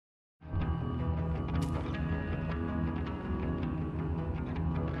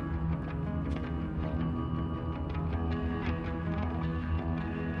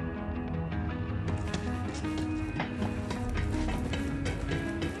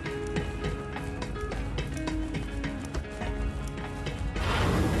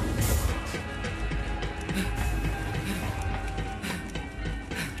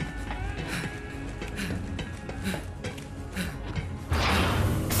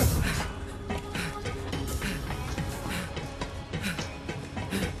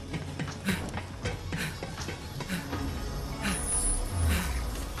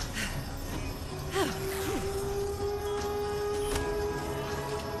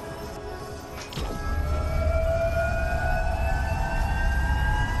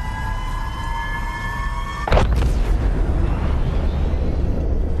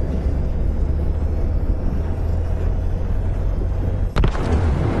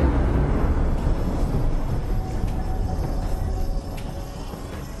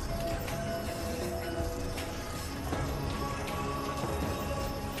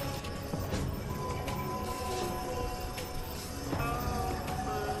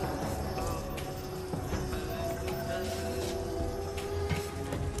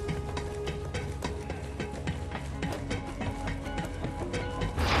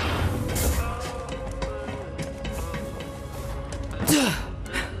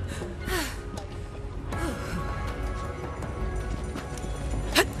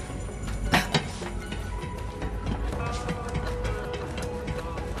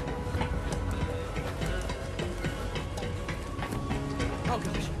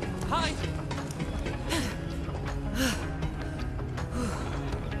Hi.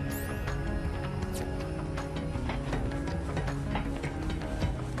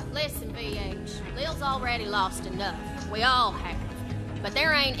 Listen, VH. Lil's already lost enough. We all have. But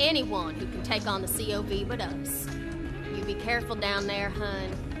there ain't anyone who can take on the COV but us. You be careful down there,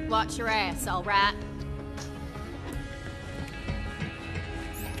 hun. Watch your ass, all right?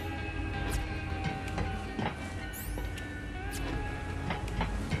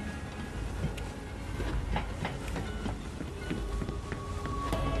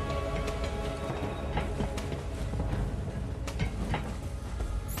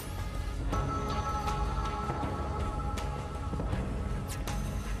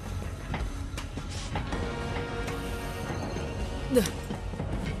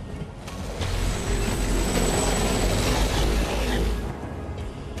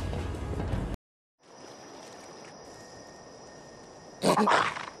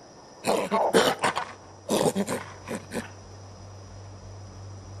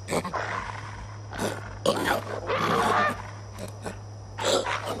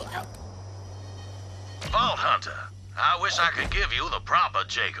 I could give you the proper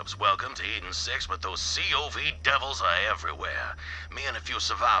Jakobs welcome to Eden 6, but those COV devils are everywhere. Me and a few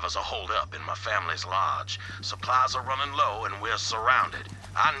survivors are holed up in my family's lodge. Supplies are running low and we're surrounded.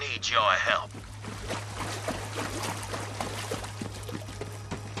 I need your help.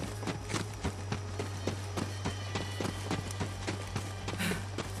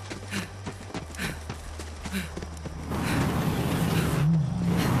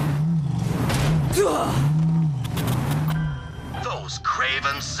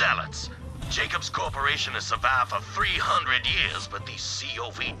 Craven zealots. Jakobs Corporation has survived for 300 years, but these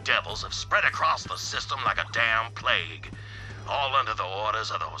COV devils have spread across the system like a damn plague. All under the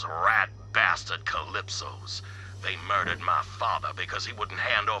orders of those rat bastard Calypsos. They murdered my father because he wouldn't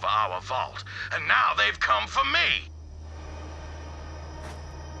hand over our vault, and now they've come for me!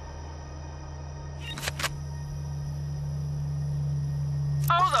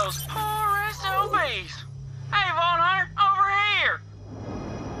 Oh, those poor SOBs! Hey, Von Hunter, over here!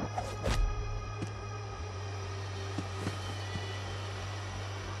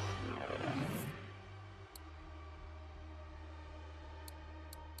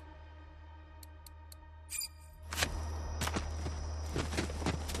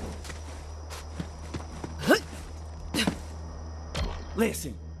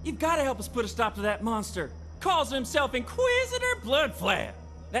 Listen, you've got to help us put a stop to that monster. Calls himself Inquisitor Bloodflap.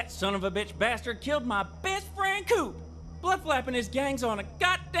 That son of a bitch bastard killed my best friend Coop. Bloodflap and his gang's on a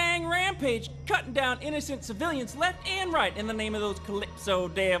goddamn rampage, cutting down innocent civilians left and right in the name of those Calypso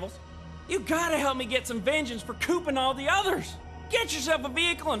devils. You gotta help me get some vengeance for Coop and all the others. Get yourself a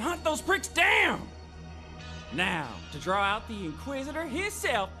vehicle and hunt those pricks down. Now, to draw out the Inquisitor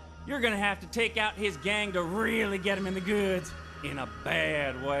himself, you're gonna have to take out his gang to really get him in the goods. In a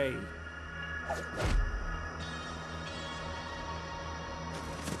bad way.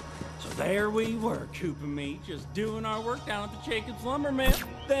 So there we were, Coop and me, just doing our work down at the Jakobs lumber mill.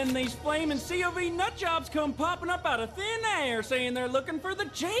 Then these flaming COV nutjobs come popping up out of thin air saying they're looking for the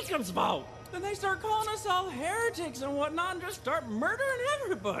Jakobs vault. Then they start calling us all heretics and whatnot and just start murdering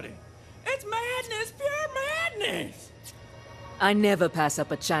everybody. It's madness, pure madness! I never pass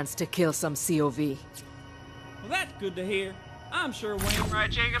up a chance to kill some COV. Well, that's good to hear. I'm sure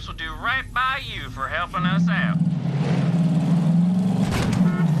Wainwright Jakobs will do right by you for helping us out.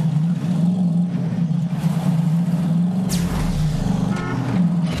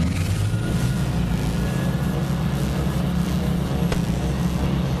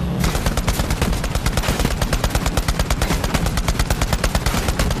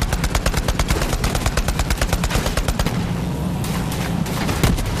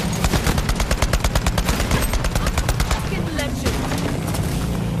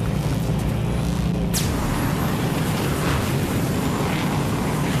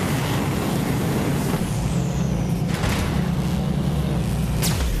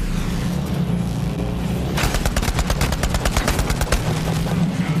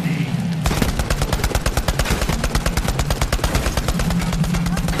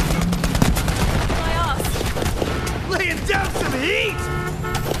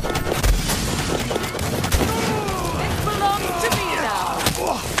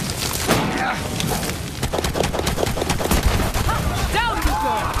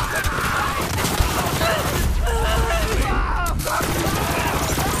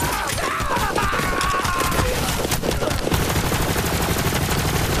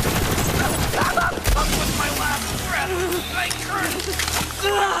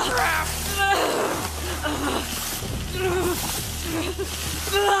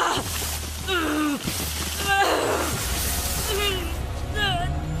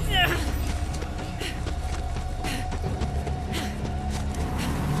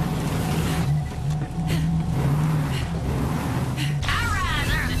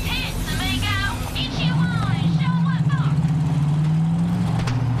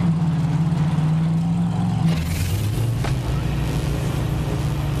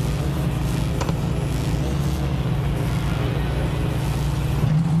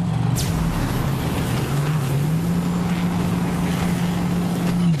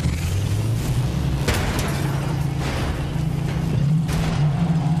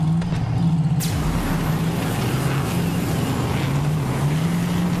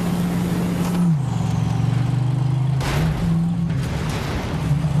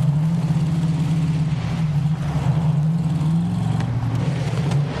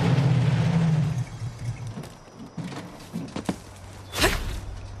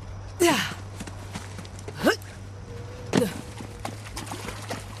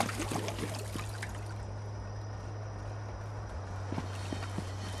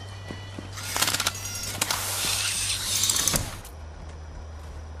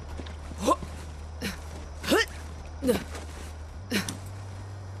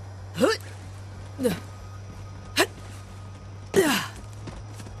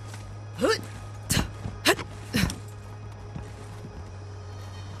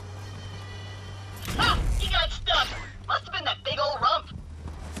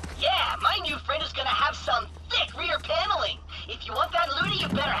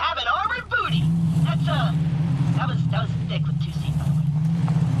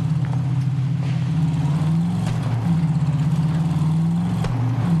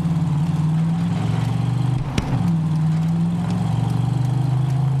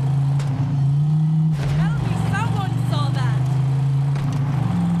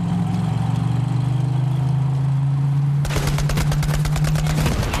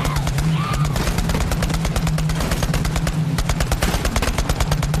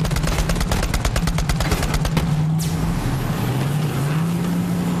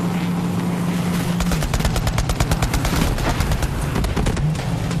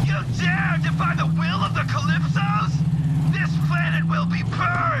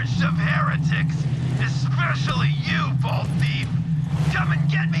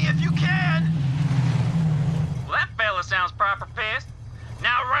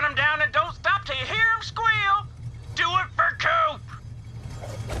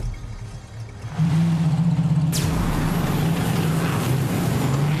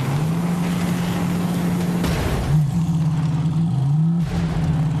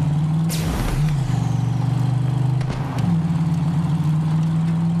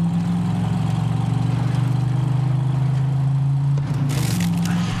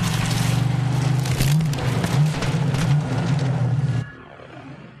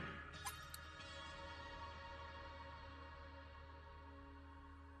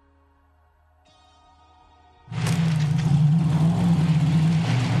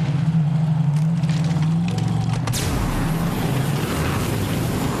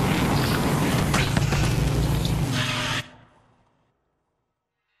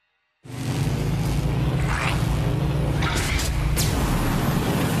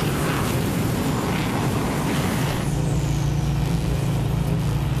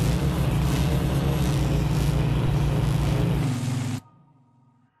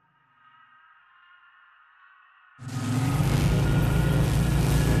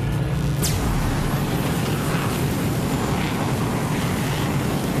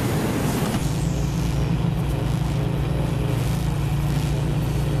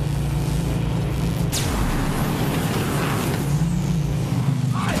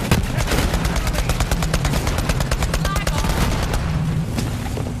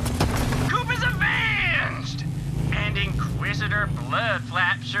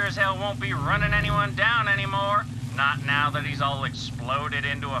 Sure as hell won't be running anyone down anymore. Not now that he's all exploded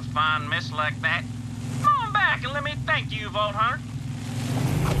into a fine mist like that. Come on back and let me thank you, Vault Hunter.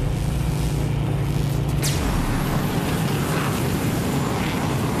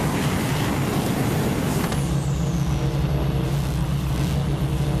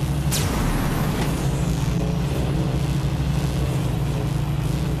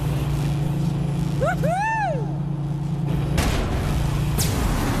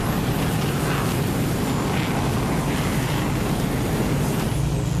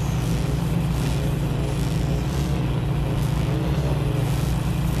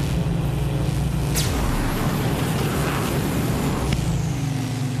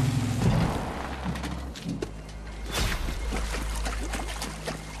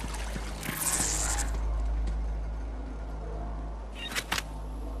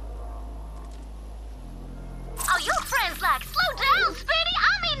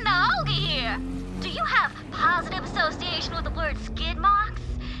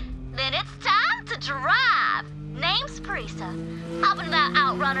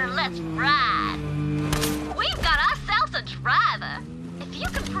 Runner, let's ride. We've got ourselves a driver. If you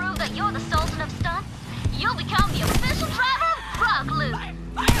can prove that you're the Sultan of Stunts, you'll become the official driver of Grog Loop.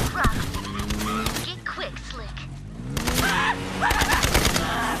 Grog, get quick, Slick.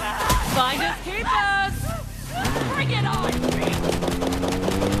 Find us, keep us! Bring it on!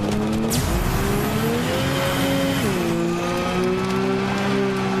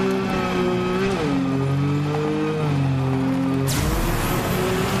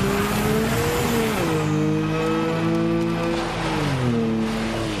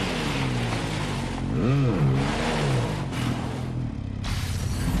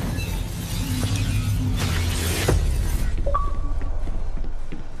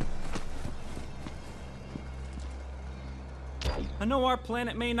 I know our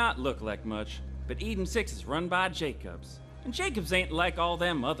planet may not look like much, but Eden 6 is run by Jakobs. And Jakobs ain't like all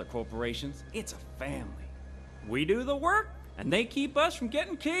them other corporations. It's a family. We do the work, and they keep us from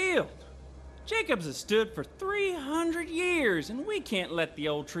getting killed. Jakobs has stood for 300 years, and we can't let the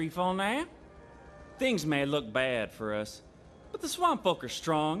old tree fall now. Things may look bad for us, but the swamp folk are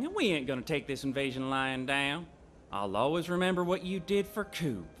strong, and we ain't gonna take this invasion lying down. I'll always remember what you did for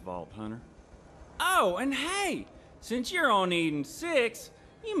Coop, Vault Hunter. Oh, and hey! Since you're on Eden 6,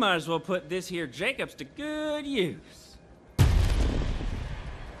 you might as well put this here Jakobs to good use.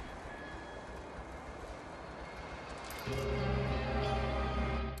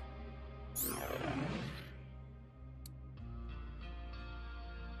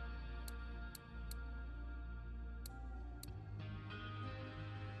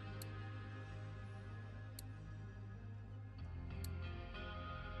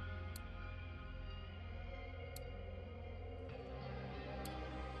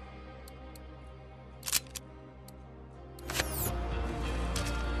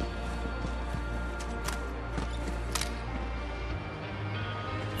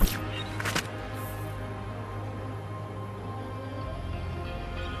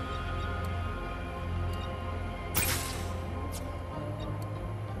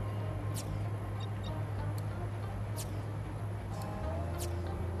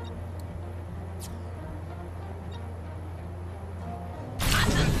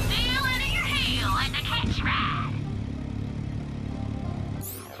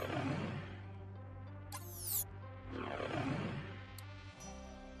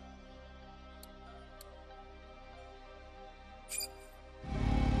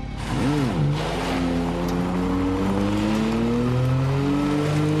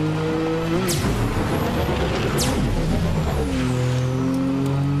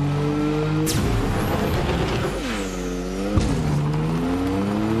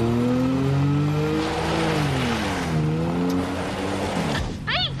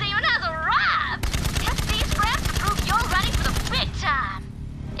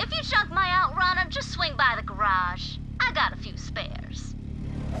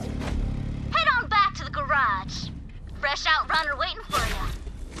 Fresh outrunner waiting for you.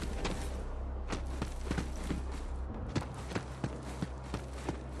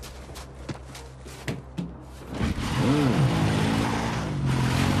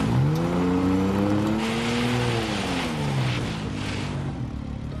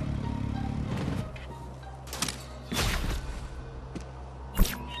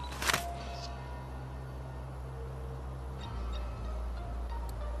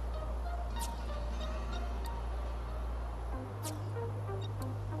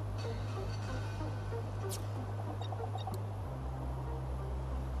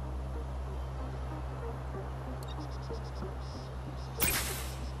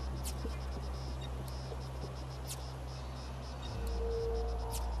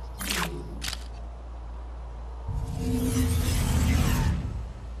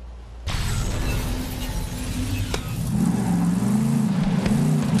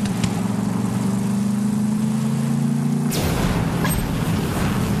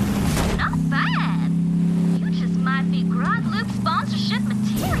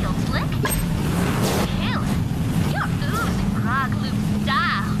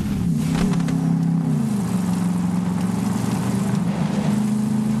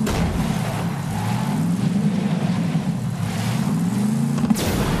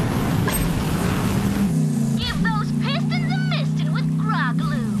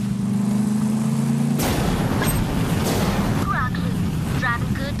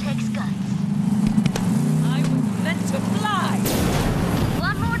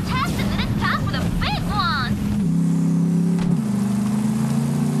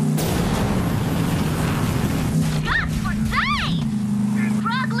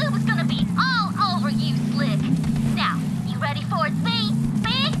 Ready for it, me?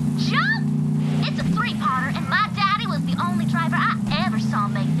 Big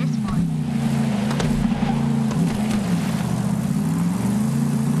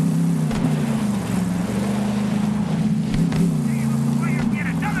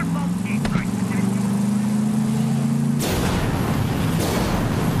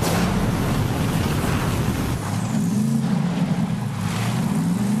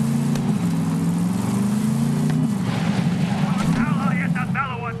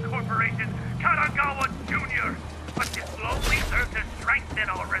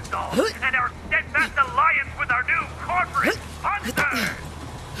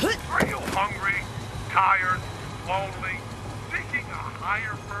tired, lonely, seeking a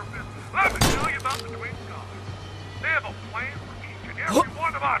higher purpose, let me tell you about the Twin Gods. They have a plan for each and every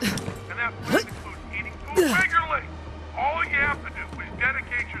one of us, and that plan includes eating food regularly. All you have to do is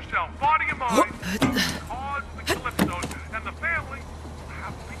dedicate yourself, body and mind, to the cause of the Calypsos, and the family will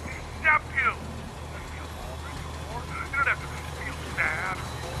happily accept you. You don't have to feel sad or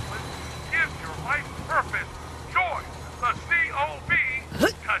hopeless. Give your life purpose. Join the COV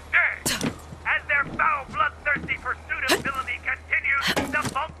today. As their foul, bloodthirsty pursuit of villainy continues, the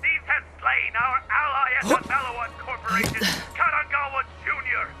Maltese has slain our ally at the Maliwan Corporation, Kanagawa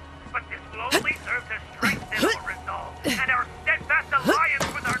Jr. But this will only serve to strengthen our resolve and our steadfast alliance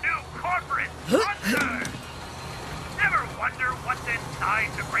with our new corporate sponsors. Never wonder what's inside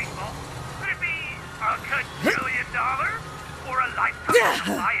the Great Vault? Could it be $1 quadrillion? Or a lifetime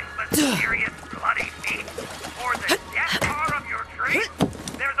supply of mysterious bloody meat? Or the death car of your dreams?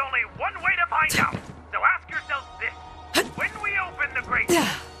 There's only one way to find out. So ask yourself this. When we open the Great Vault,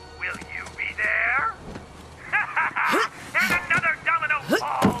 will you be there? And another domino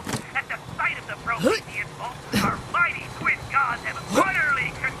falls. At the sight of the Promethean Vault, our mighty twin gods have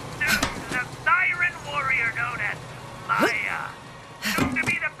utterly consumed the siren warrior known as Maya. Soon to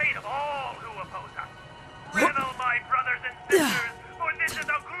be the fate of all who oppose us. Revel, my brothers and sisters, for this is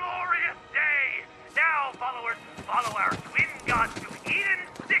a glorious day. Now, followers, follow our twin gods to Eden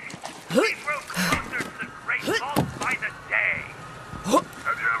 6. We grow closer to the Great Vault by the day. Have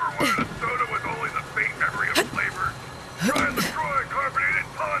you ever wanted a soda with only the faint memory of flavor? Try the Troy carbonated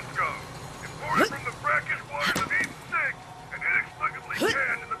Ponsco. Imported from the brackish waters of Eden 6 and inexplicably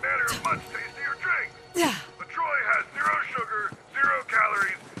canned in the manner of much tastier drinks. The Troy has 0 sugar, 0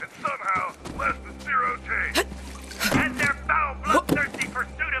 calories, and somehow less than 0 taste. As their foul, bloodthirsty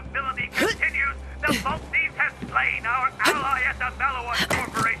pursuit of villainy continues, the Maltese has slain our ally at the Maliwan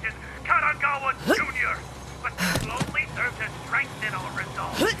Corporation, Kanagawa Jr. But this will only serve to strengthen our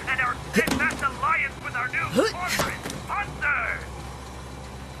resolve and our steadfast alliance with our new corporate sponsors.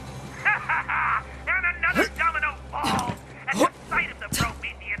 And another domino falls. At the sight of the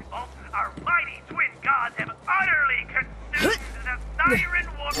Promethean Vault, our mighty twin gods have utterly consumed the siren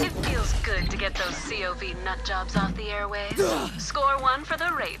war. It feels good to get those COV nut jobs off the airwaves. Score 1 for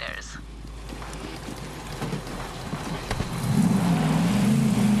the Raiders.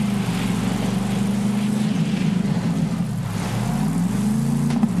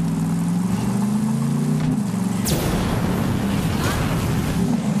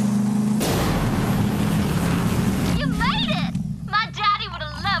 You made it! My daddy would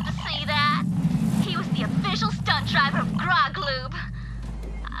have loved to see that. He was the official stunt driver of Grog Lube.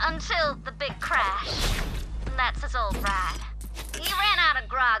 Until the big crash. And that's his old ride. He ran out of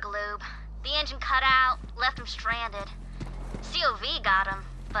Grog Lube. The engine cut out, left him stranded. COV got him,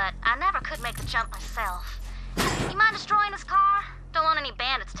 but I never could make the jump myself. You mind destroying his car? Don't want any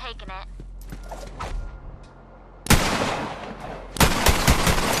bandits taking it.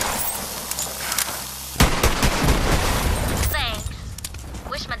 Thanks.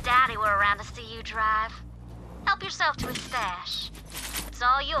 Wish my daddy were around to see you drive. Help yourself to his stash. It's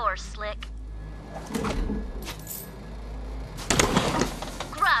all yours, Slick.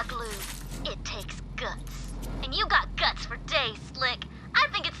 Grog Lube. It takes guts. And you got guts for days, Slick. I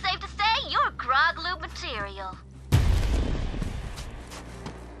think it's safe to say you're Grog Lube material.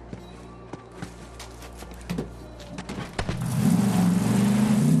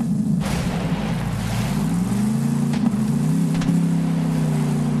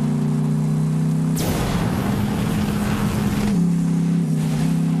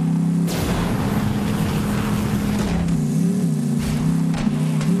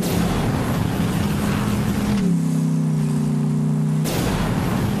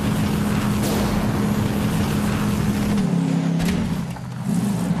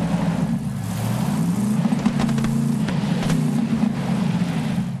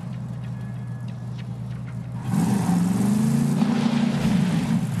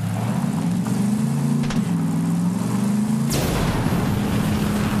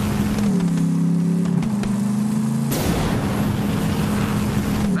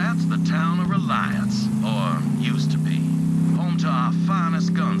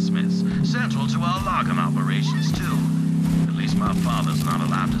 Central to our logging operations, too. At least my father's not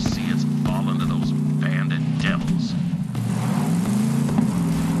allowed to see it's fallen to those bandit devils.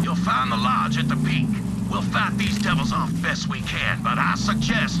 You'll find the lodge at the peak. We'll fight these devils off best we can, but I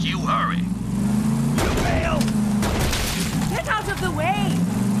suggest you hurry. You fail! Get out of the way!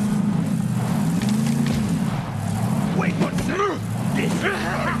 Wait 1 second! This is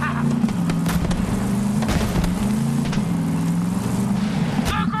right.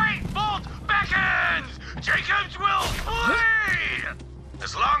 The Great Vault beckons!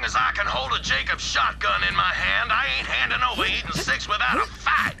 hold a Jakobs shotgun in my hand, I ain't handing over Eaton 6 without a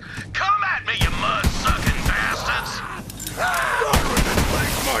fight. Come at me, you mud-sucking bastards!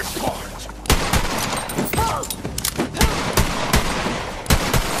 Break my part!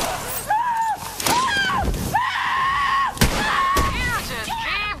 You just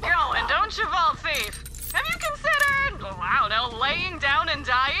keep going, don't you, Vault Thief? Have you considered, I don't know, laying down and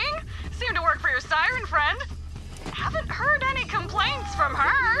dying? Seemed to work for your siren friend. Haven't heard any complaints from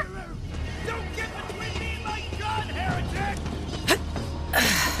her. Don't get between me and my gun, heretic!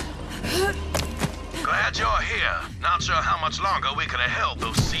 Glad you're here. Not sure how much longer we could have held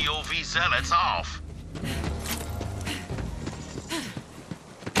those COV zealots off.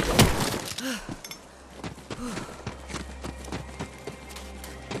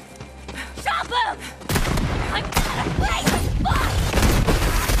 Stop him! I'm gonna break his butt!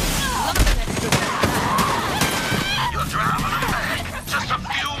 You're driving them back. Just a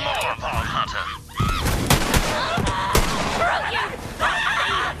few more, Vault Hunter. Brilliant!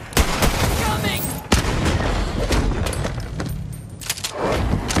 Coming!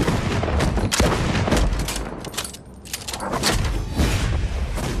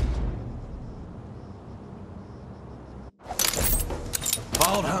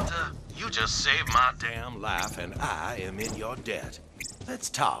 Vault Hunter, you just saved my damn life, and I am in your debt. Let's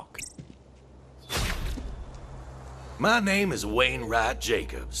talk. My name is Wainwright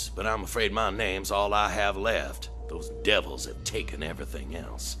Jakobs, but I'm afraid my name's all I have left. Those devils have taken everything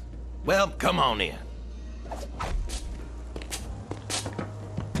else. Well, come on in.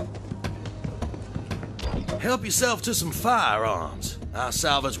 Help yourself to some firearms. I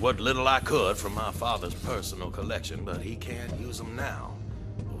salvaged what little I could from my father's personal collection, but he can't use them now.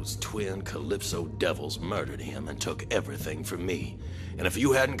 Those twin Calypso devils murdered him and took everything from me. And if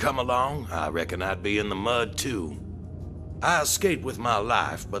you hadn't come along, I reckon I'd be in the mud too. I escaped with my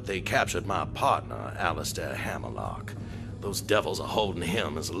life, but they captured my partner, Alistair Hammerlock. Those devils are holding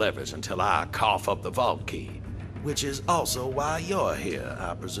him as leverage until I cough up the vault key. Which is also why you're here,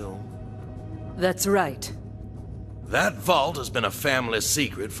 I presume. That's right. That vault has been a family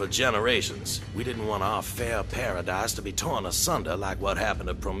secret for generations. We didn't want our fair paradise to be torn asunder like what happened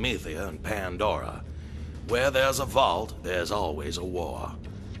to Promethea and Pandora. Where there's a vault, there's always a war.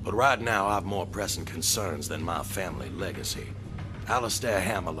 But right now, I've more pressing concerns than my family legacy. Alistair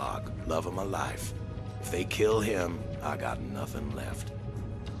Hammerlock, love of my life. If they kill him, I got nothing left.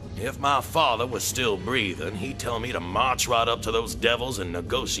 If my father was still breathing, he'd tell me to march right up to those devils and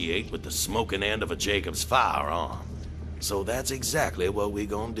negotiate with the smoking end of a Jakobs firearm. So that's exactly what we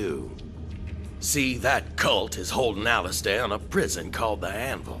gonna do. See, that cult is holding Alistair in a prison called the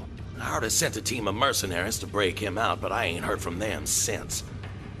Anvil. I already sent a team of mercenaries to break him out, but I ain't heard from them since.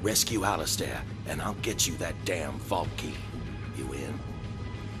 Rescue Alistair, and I'll get you that damn vault key. You in?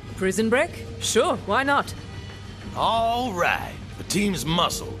 Prison break? Sure, why not? All right. The team's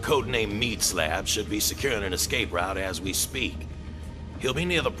muscle, codenamed Meat Slab, should be securing an escape route as we speak. He'll be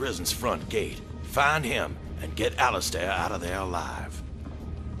near the prison's front gate. Find him and get Alistair out of there alive.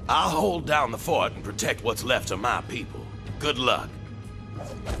 I'll hold down the fort and protect what's left of my people. Good luck.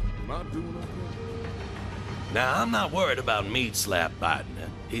 Not doing okay. Now, I'm not worried about Meat Slab biting it.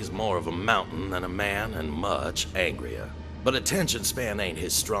 He's more of a mountain than a man and much angrier. But attention span ain't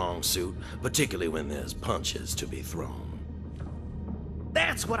his strong suit, particularly when there's punches to be thrown.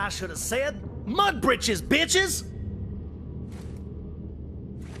 That's what I should have said. Mud britches, bitches!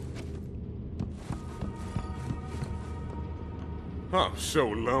 I'm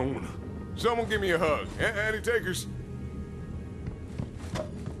so alone. Someone give me a hug. Any takers?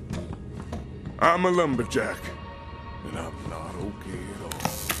 I'm a lumberjack, and I'm not okay at all.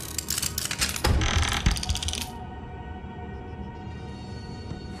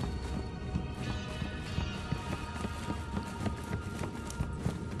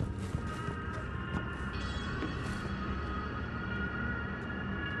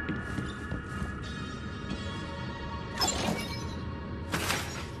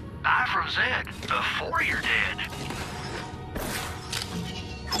 Eye from Zed, before you're dead.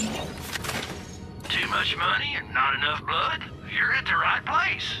 Too much money and not enough blood? You're at the right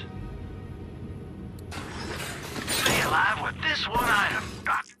place. Stay alive with this one item.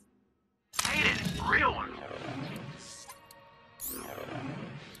 I hate it. Real one.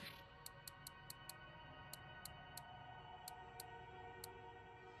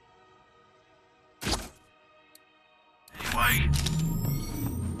 Anyway.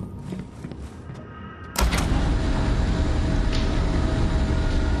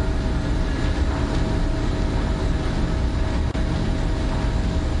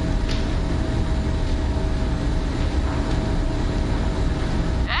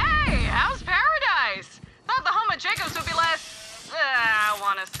 Hey, how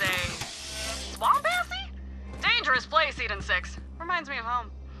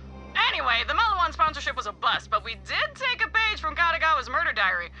Anyway, the Malawan sponsorship was a bust, but we did take a page from Katagawa's murder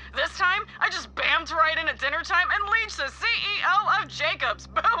diary. This time, I just bammed right in at dinner time and leached the CEO of Jakobs.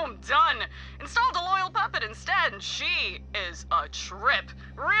 Boom, done. Installed a loyal puppet instead, and she is a trip.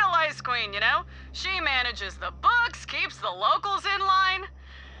 Real ice queen, you know? She manages the books, keeps the locals in line.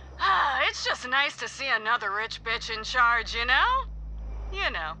 It's just nice to see another rich bitch in charge, you know? You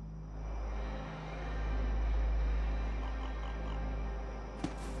know.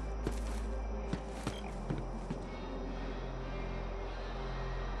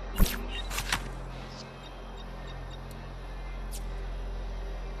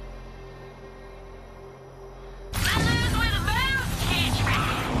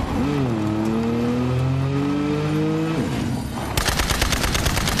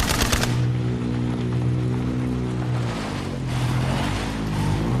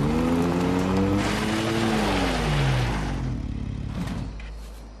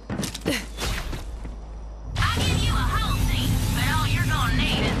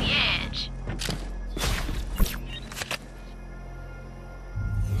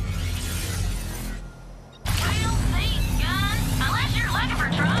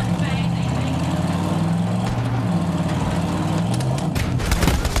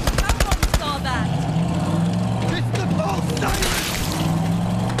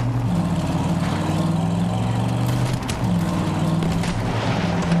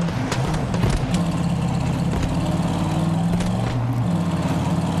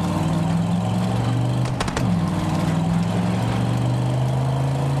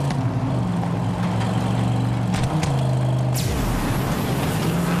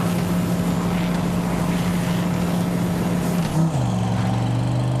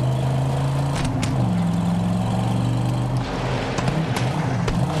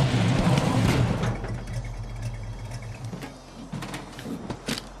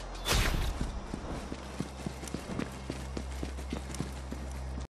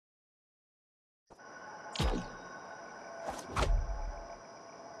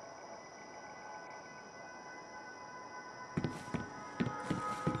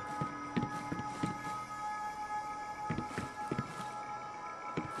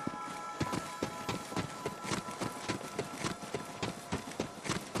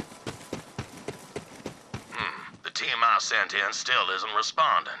 The team I sent in still isn't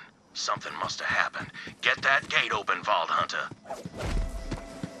responding. Something must have happened. Get that gate open, Vault Hunter.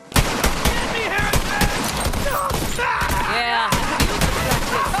 Yeah.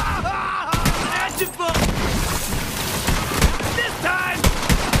 This time!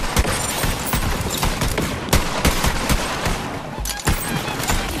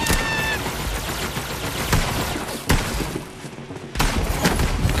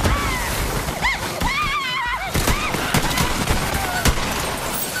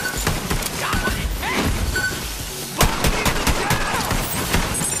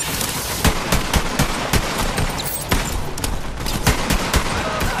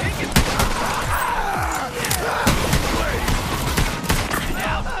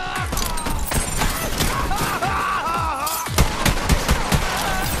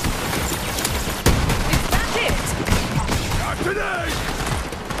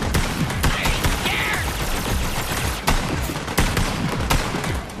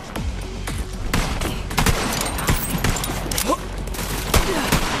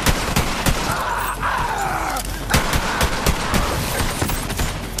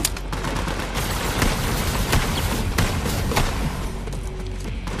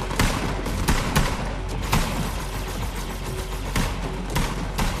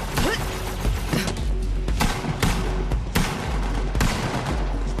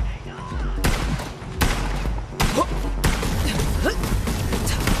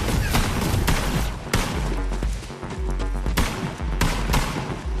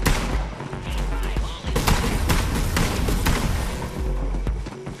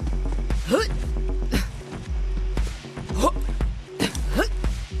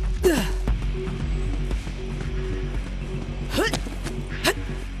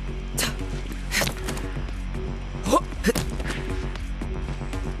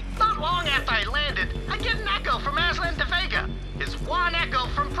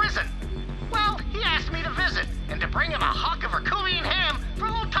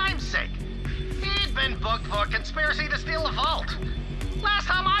 conspiracy to steal a vault. Last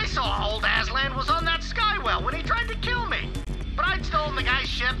time I saw old Aslan was on that skywell when he tried to kill me. But I'd stolen the guy's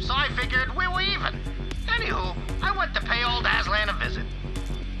ship, so I figured we were even. Anywho, I went to pay old Aslan a visit.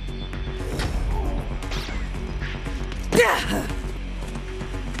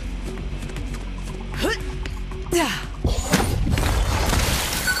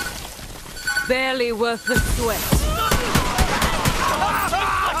 barely worth the sweat.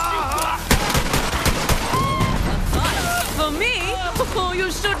 For me? Oh, you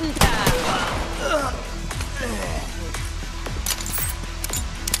shouldn't have.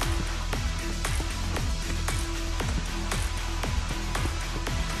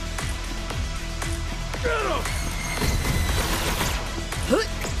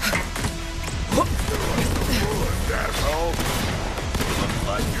 Asshole! Looks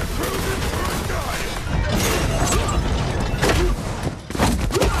like you're cruising for a diet!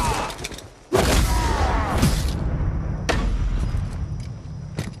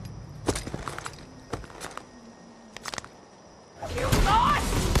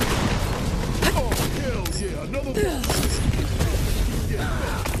 Oh, hell yeah! Another one!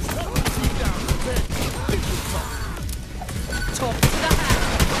 Talk to the hand.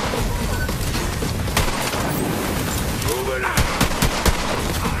 Moving out!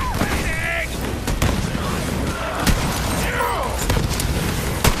 I'm waiting!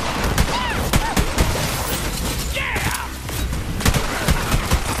 Yeah!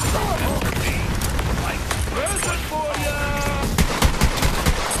 Present for ya!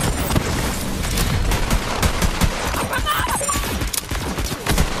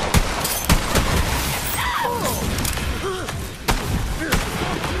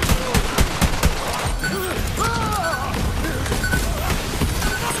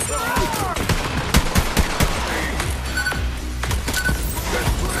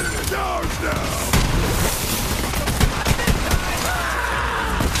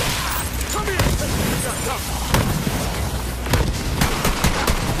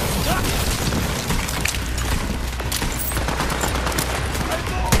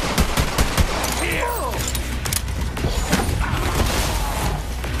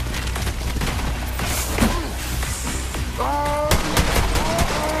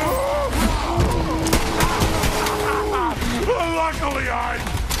 Luckily, I'm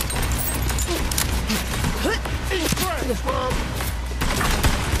impressed, Bob.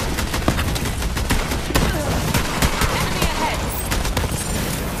 Enemy ahead.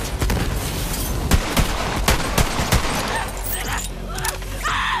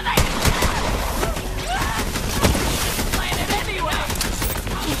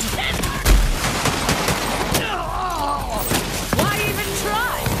 Why even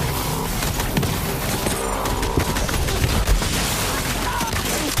try?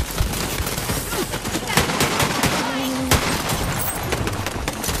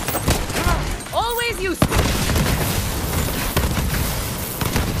 Always useful.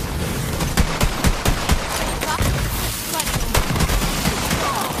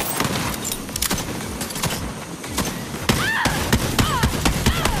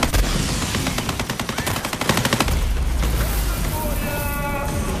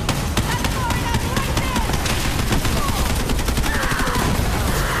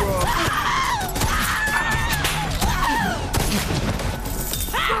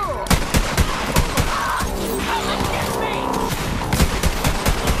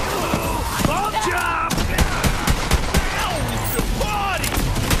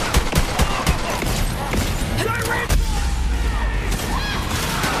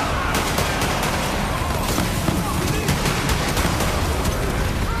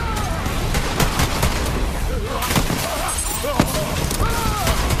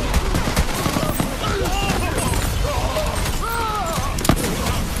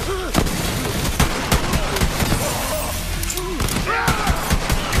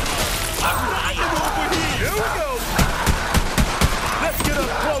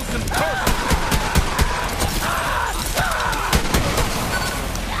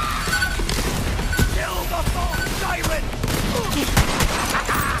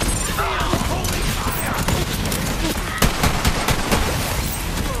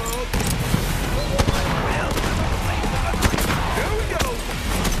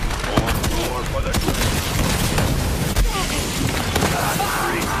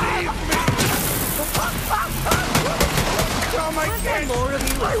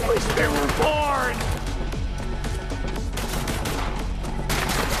 I wish they were born!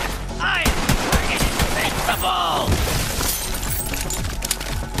 I am friggin' invincible!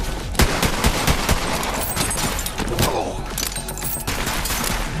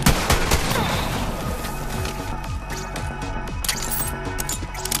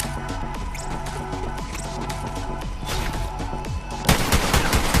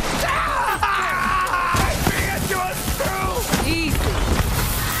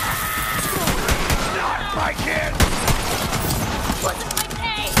 My kid! Wasn't my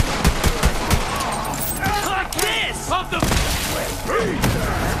day! Fuck this!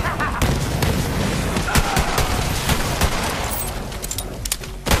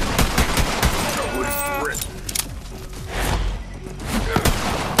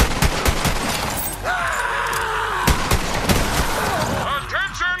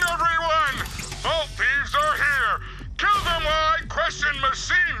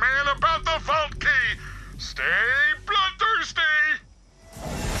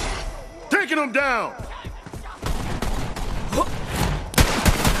 down!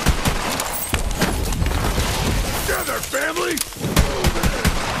 Together, family!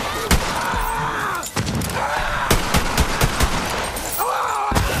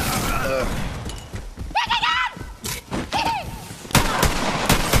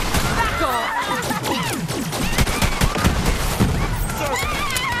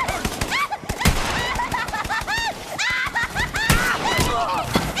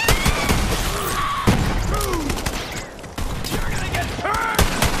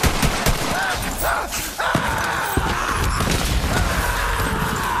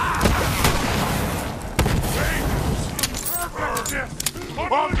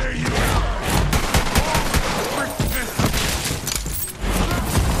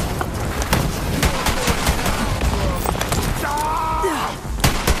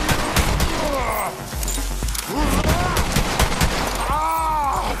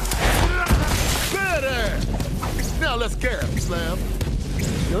 Now let's get him, Slam.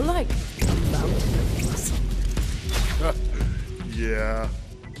 You're like a mountain of muscle. Yeah.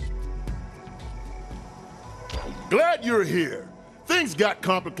 Glad you're here. Things got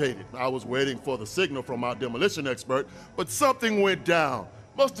complicated. I was waiting for the signal from our demolition expert, but something went down.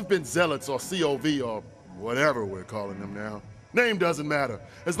 Must have been Zealots or COV or whatever we're calling them now. Name doesn't matter.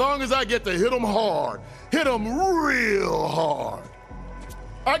 As long as I get to hit them hard. Hit them real hard.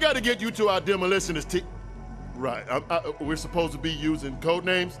 I gotta get you to our demolitionist team. Right, we're supposed to be using code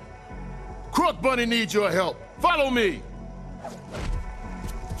names? Crook Bunny needs your help. Follow me.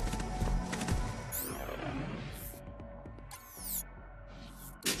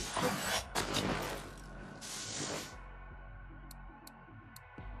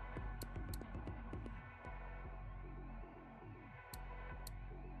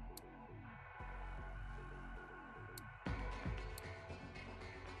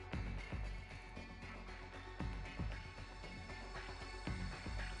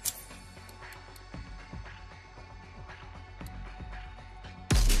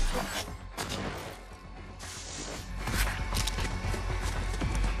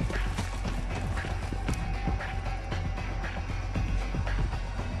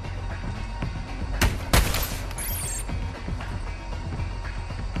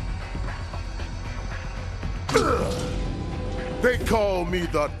 They call me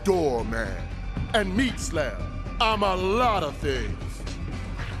the doorman. And meat slab. I'm a lot of things.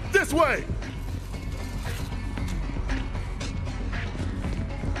 This way!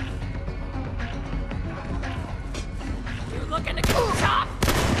 You're looking to go top!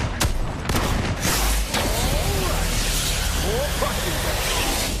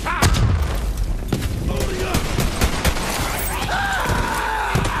 Loading up!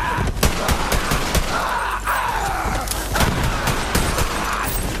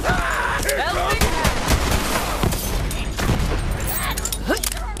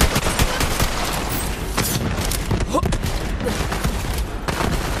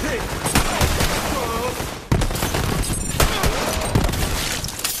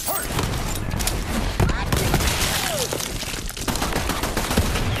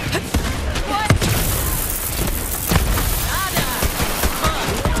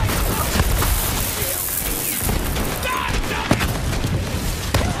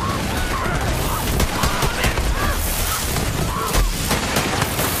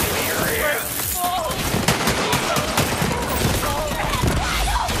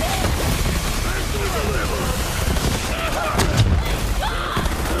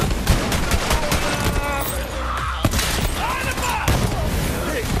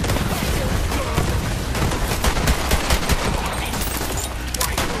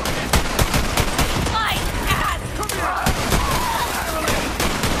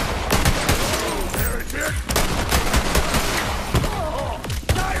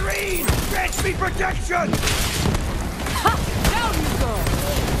 Protection! Ha! Down you go!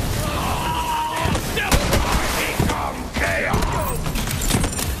 Become chaos!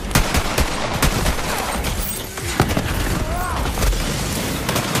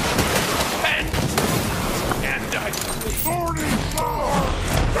 And I...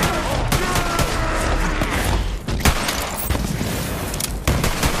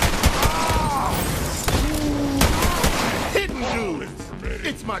 Hidden dudes!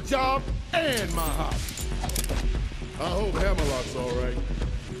 It's my job and my hobby. I hope Hammerlock's all right.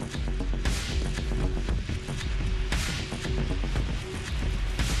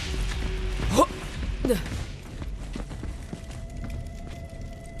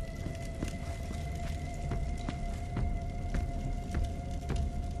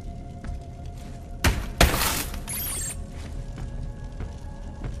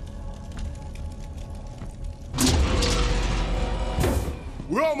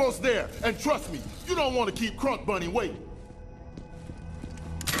 We're almost there, and trust me, you don't want to keep Crunk Bunny waiting.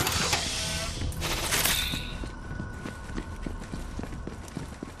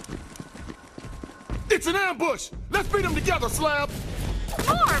 It's an ambush! Let's beat them together, Slab!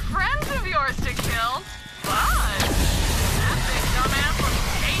 More friends of yours to kill? Fun! That big dumbass looks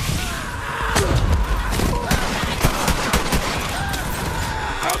tasty.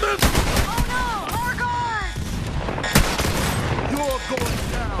 Oh no! More guards! You're going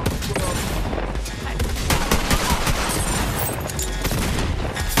down, bro.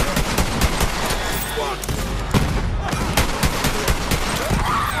 What?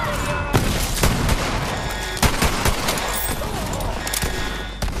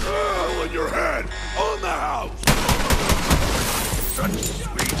 In your head, on the house! Such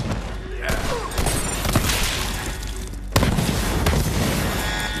sweet, yeah.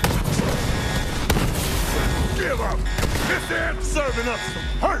 Give up! This ain't serving up some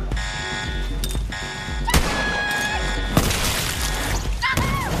hurt!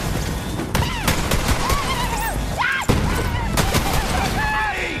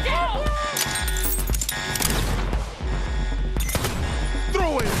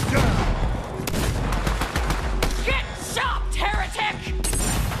 Throw it down! Get chopped, heretic!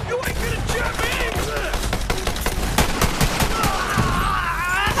 You ain't gonna jump in!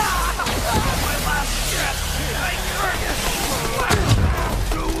 My last breath! I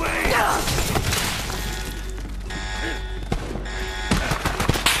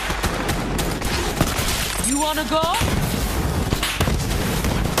You wanna go?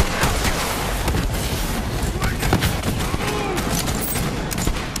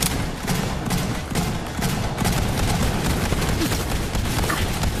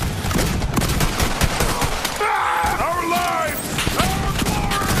 Our lives! Our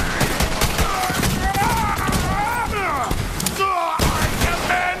glory! I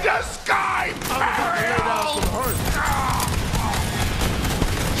command the sky burial!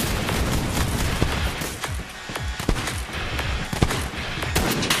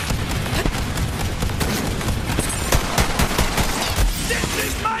 This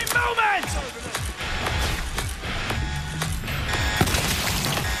is my moment!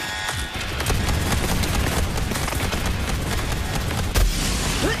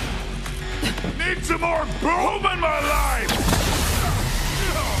 Need some more boom in my life!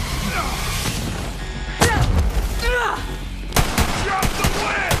 Shut the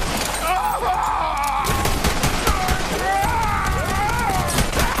wind!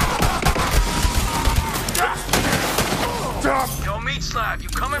 Yo, Meat Slab, you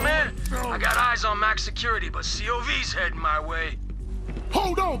coming, man? I got eyes on max security, but COV's heading my way.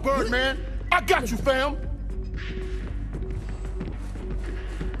 Hold on, Birdman! I got you, fam!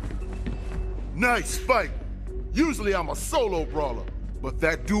 Nice fight. Usually I'm a solo brawler, but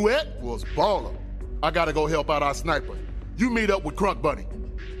that duet was baller. I gotta go help out our sniper. You meet up with Crunk Bunny.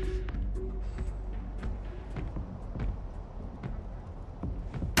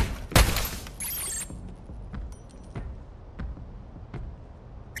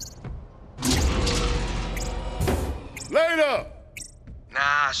 Later! Nah,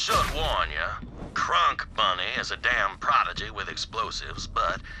 I should warn ya. Crunk Bunny is a damn prodigy with explosives,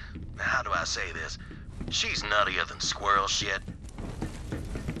 but how do I say this? She's nuttier than squirrel shit.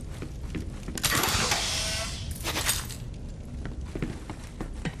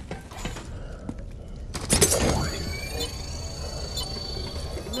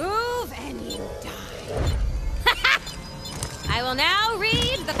 Move and you die. I will now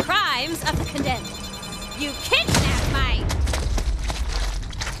read the crimes of the condemned. You kidnapped my...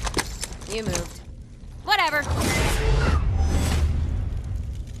 You moved. Whatever.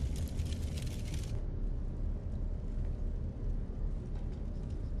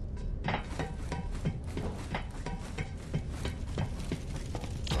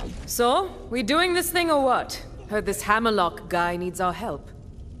 So, we doing this thing or what? Heard this Hammerlock guy needs our help.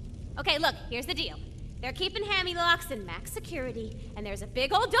 Okay, look, here's the deal. They're keeping Hammylocks in max security, and there's a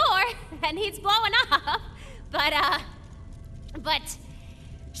big old door that needs blowing up. But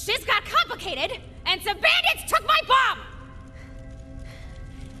shit's got complicated, and some bandits took my bomb!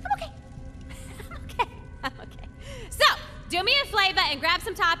 I'm okay. I'm okay. So, do me a favor and grab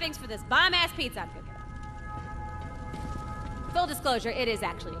some toppings for this bomb-ass pizza I'm cooking up. Full disclosure, it is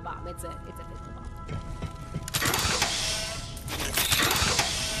actually a bomb. It's a physical bomb.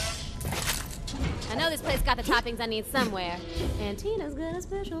 I know this place got the toppings I need somewhere. And Tina's got a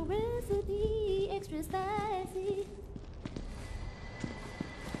special recipe, extra spicy.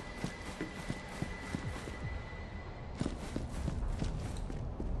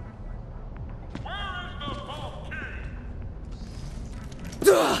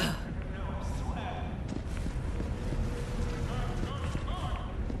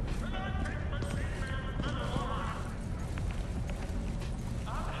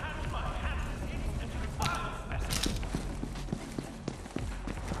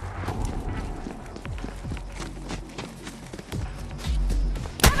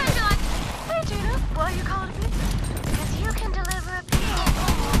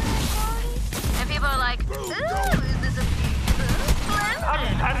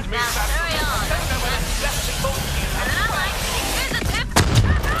 Now hurry on. And then I like, here's a tip.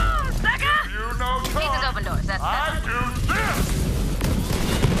 Sucker! You know Pizza's open doors, that's I do this!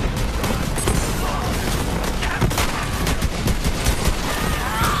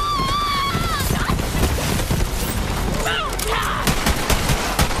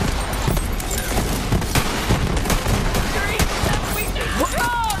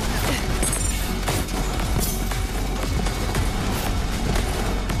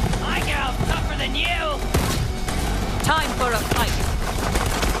 Time for a fight.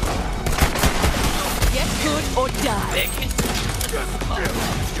 Get good or die.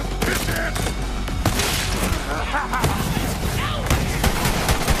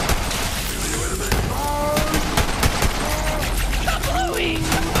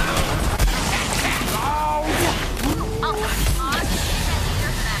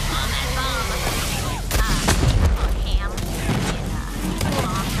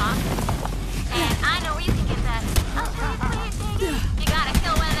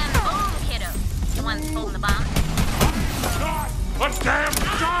 Holding the bomb. A damn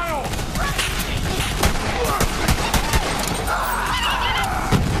child!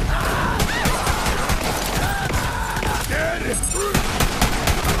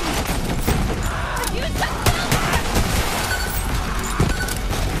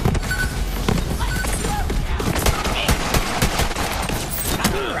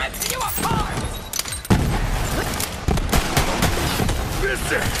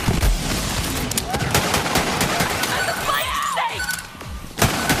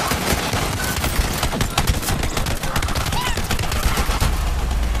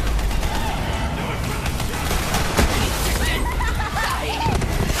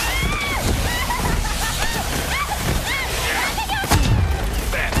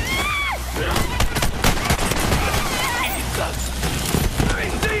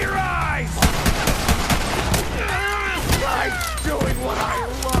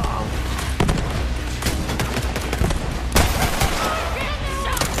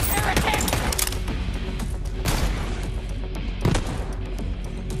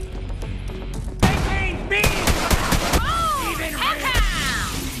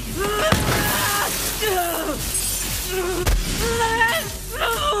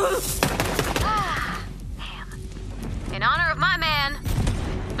 In honor of my man,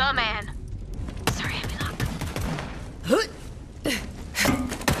 the man, Sir Hammerlock.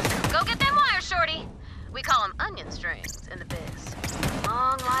 Go get them wires, shorty. We call them onion strings in the biz.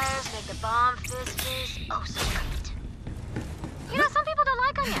 Long wires make the bomb fizz oh so great. You know, some people don't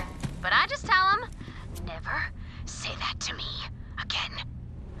like onion, but I just tell them, never say that to me again.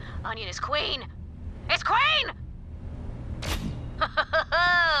 Onion is queen. It's queen!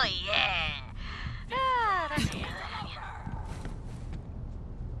 Oh, yeah. Ah, that's a good onion.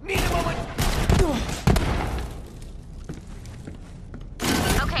 Need a moment.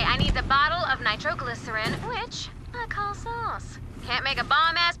 Okay, I need the bottle of nitroglycerin, which I call sauce. Can't make a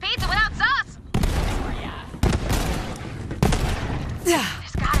bomb-ass pizza without sauce.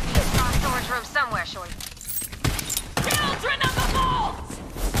 There's gotta be a small storage room somewhere, shorty. Children of the vault!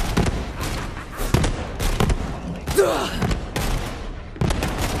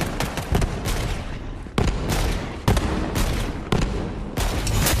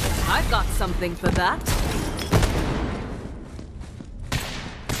 I've got something for that.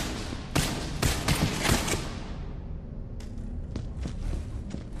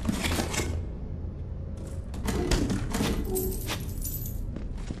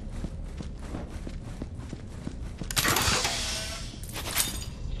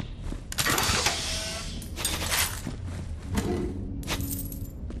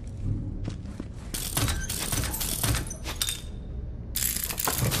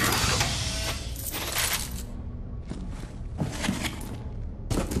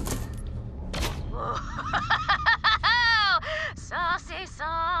 Saucy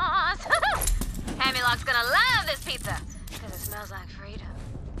sauce. Hammerlock's gonna love this pizza because it smells like freedom.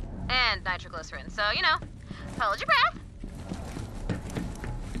 And nitroglycerin, so, you know, hold your breath.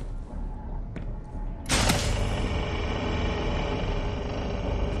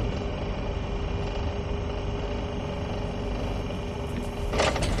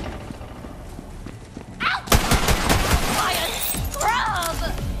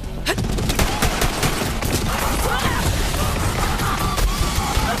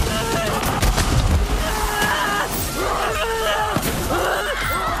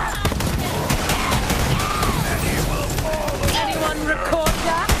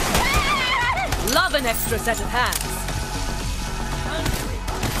 An extra set of hands.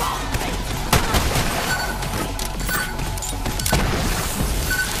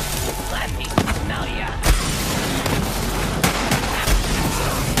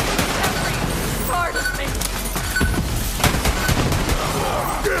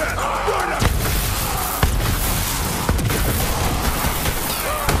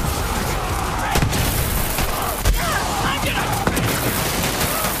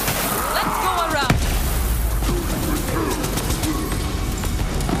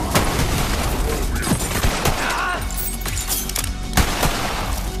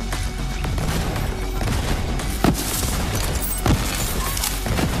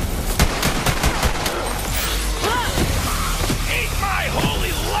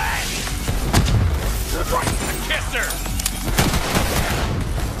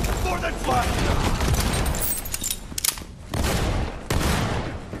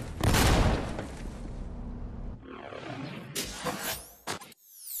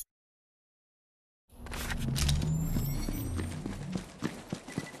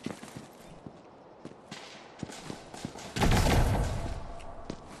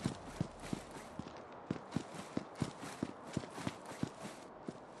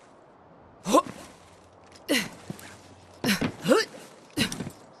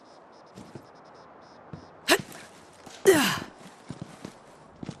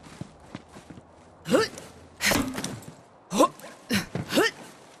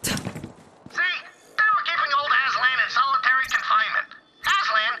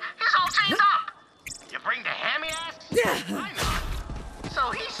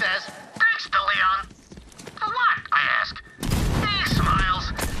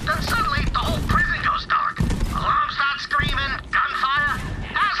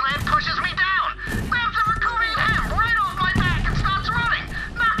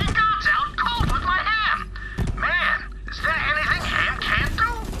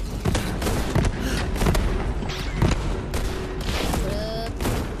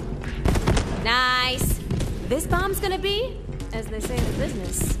 This bomb's gonna be, as they say in the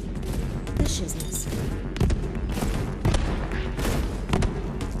business, the shizness.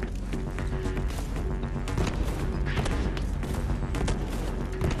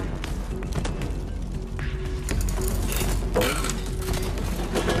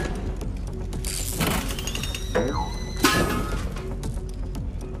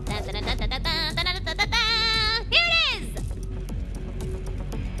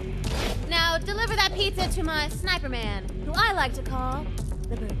 To my sniper man, who I like to call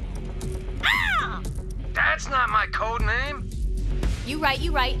the Birdman. Ah! That's not my code name. You right.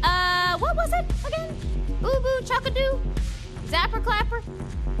 What was it again? Boo boo chakadoo? Zapper clapper?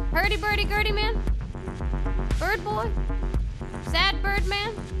 Hurdy birdie gurdy man? Bird boy? Sad bird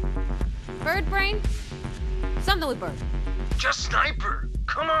man? Bird brain? Something with bird. Just sniper.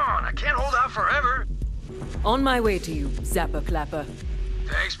 Come on, I can't hold out forever. On my way to you, Zapper Clapper.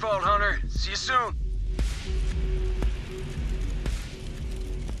 Thanks, Vault Hunter. See you soon.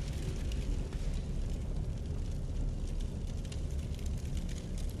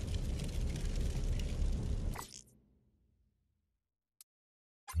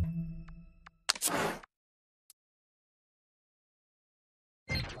 You